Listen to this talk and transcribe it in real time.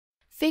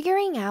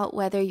Figuring out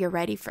whether you're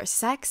ready for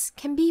sex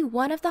can be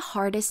one of the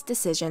hardest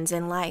decisions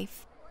in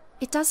life.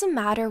 It doesn't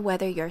matter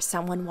whether you're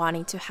someone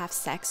wanting to have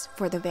sex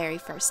for the very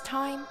first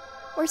time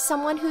or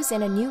someone who's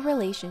in a new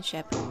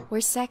relationship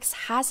where sex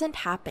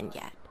hasn't happened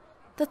yet.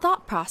 The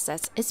thought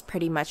process is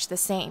pretty much the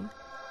same.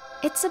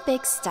 It's a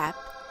big step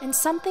and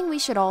something we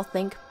should all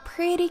think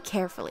pretty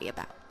carefully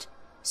about.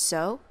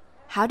 So,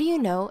 how do you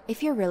know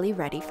if you're really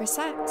ready for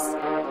sex?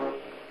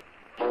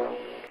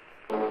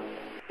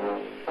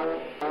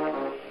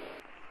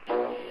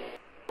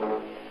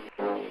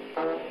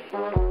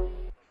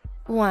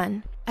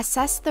 1.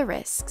 Assess the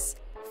risks.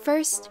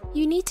 First,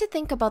 you need to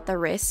think about the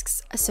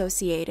risks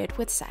associated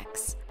with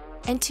sex.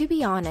 And to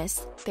be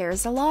honest,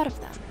 there's a lot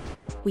of them.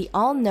 We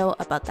all know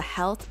about the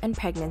health and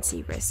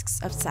pregnancy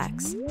risks of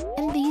sex,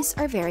 and these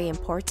are very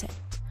important.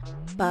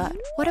 But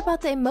what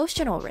about the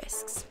emotional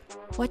risks?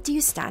 What do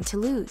you stand to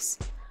lose?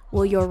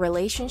 Will your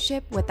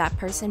relationship with that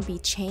person be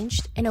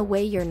changed in a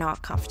way you're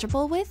not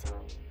comfortable with?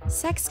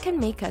 Sex can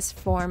make us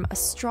form a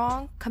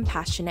strong,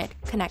 compassionate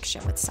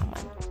connection with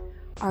someone.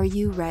 Are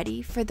you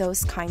ready for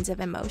those kinds of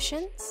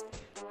emotions?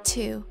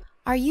 2.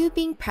 Are you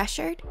being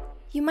pressured?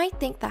 You might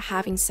think that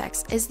having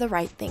sex is the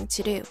right thing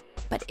to do,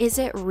 but is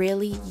it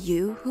really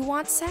you who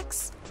wants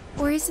sex?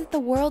 Or is it the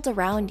world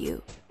around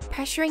you,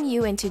 pressuring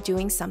you into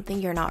doing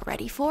something you're not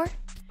ready for?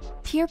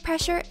 Peer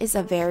pressure is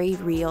a very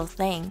real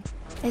thing,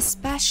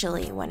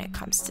 especially when it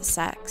comes to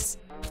sex.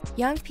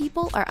 Young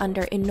people are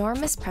under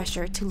enormous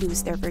pressure to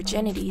lose their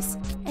virginities,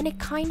 and it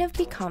kind of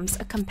becomes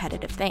a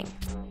competitive thing.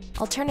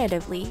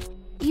 Alternatively,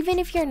 even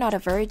if you're not a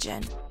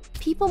virgin,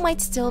 people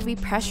might still be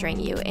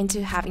pressuring you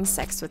into having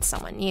sex with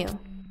someone new.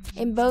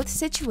 In both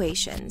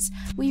situations,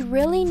 we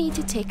really need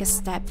to take a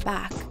step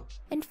back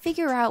and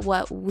figure out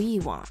what we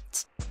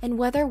want and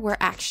whether we're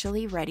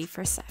actually ready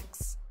for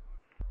sex.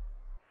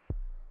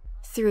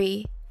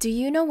 3. Do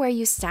you know where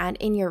you stand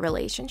in your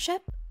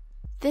relationship?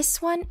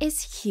 This one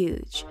is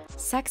huge.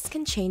 Sex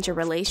can change a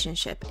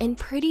relationship in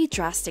pretty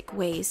drastic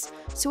ways,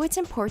 so it's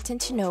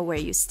important to know where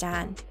you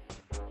stand.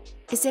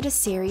 Is it a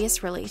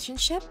serious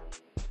relationship?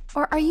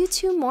 Or are you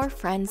two more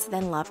friends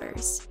than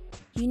lovers?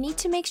 You need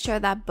to make sure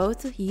that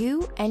both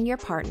you and your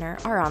partner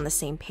are on the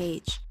same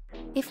page.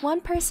 If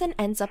one person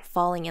ends up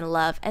falling in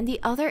love and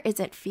the other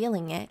isn't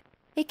feeling it,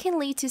 it can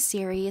lead to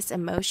serious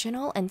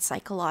emotional and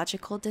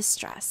psychological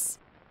distress.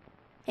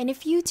 And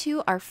if you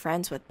two are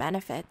friends with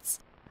benefits,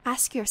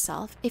 ask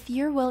yourself if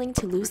you're willing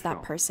to lose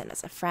that person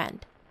as a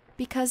friend.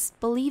 Because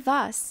believe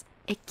us,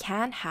 it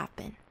can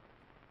happen.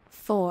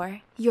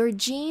 4. Your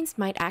genes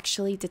might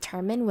actually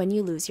determine when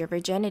you lose your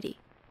virginity.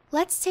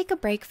 Let's take a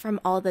break from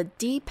all the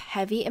deep,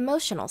 heavy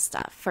emotional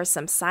stuff for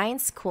some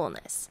science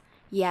coolness.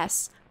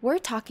 Yes, we're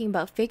talking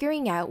about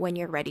figuring out when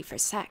you're ready for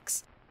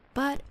sex.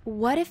 But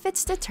what if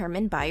it's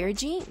determined by your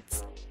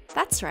genes?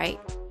 That's right.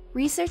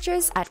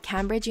 Researchers at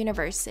Cambridge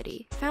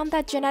University found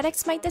that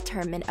genetics might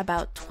determine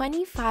about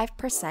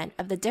 25%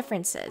 of the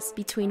differences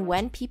between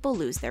when people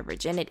lose their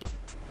virginity.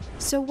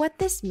 So what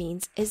this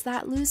means is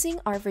that losing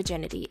our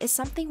virginity is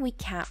something we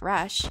can't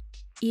rush,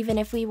 even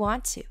if we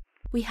want to.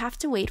 We have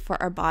to wait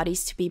for our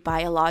bodies to be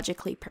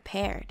biologically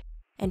prepared.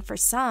 And for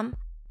some,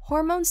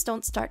 hormones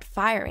don't start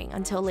firing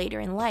until later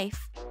in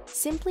life,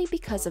 simply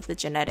because of the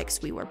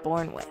genetics we were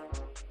born with.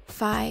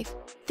 5.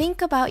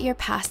 Think about your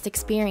past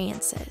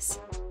experiences.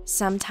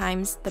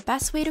 Sometimes, the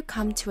best way to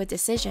come to a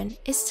decision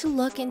is to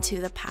look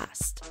into the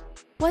past.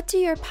 What do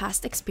your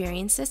past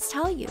experiences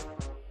tell you?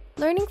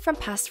 Learning from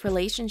past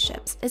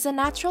relationships is a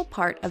natural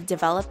part of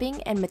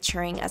developing and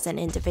maturing as an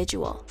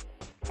individual.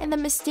 And the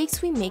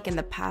mistakes we make in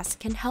the past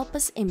can help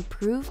us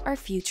improve our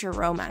future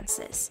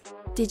romances.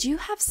 Did you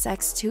have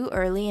sex too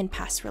early in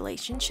past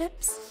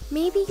relationships?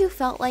 Maybe you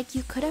felt like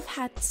you could have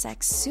had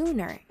sex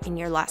sooner in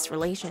your last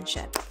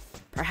relationship.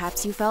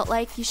 Perhaps you felt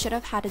like you should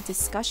have had a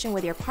discussion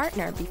with your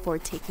partner before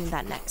taking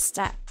that next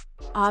step.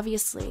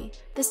 Obviously,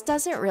 this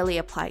doesn't really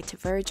apply to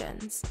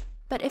virgins,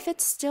 but if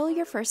it's still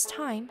your first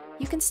time,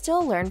 you can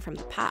still learn from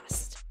the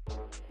past.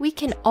 We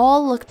can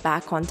all look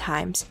back on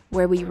times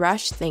where we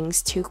rushed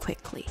things too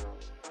quickly.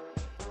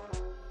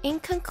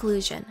 In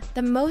conclusion,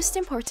 the most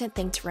important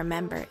thing to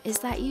remember is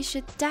that you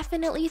should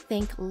definitely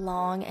think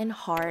long and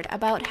hard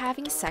about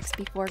having sex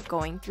before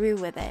going through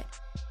with it.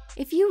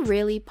 If you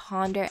really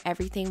ponder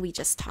everything we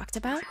just talked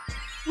about,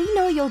 we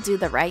know you'll do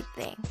the right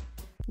thing.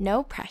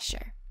 No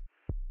pressure.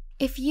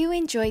 If you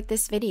enjoyed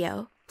this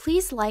video,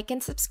 please like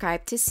and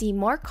subscribe to see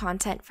more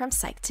content from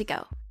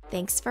Psych2Go.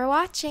 Thanks for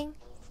watching.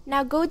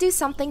 Now go do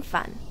something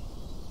fun.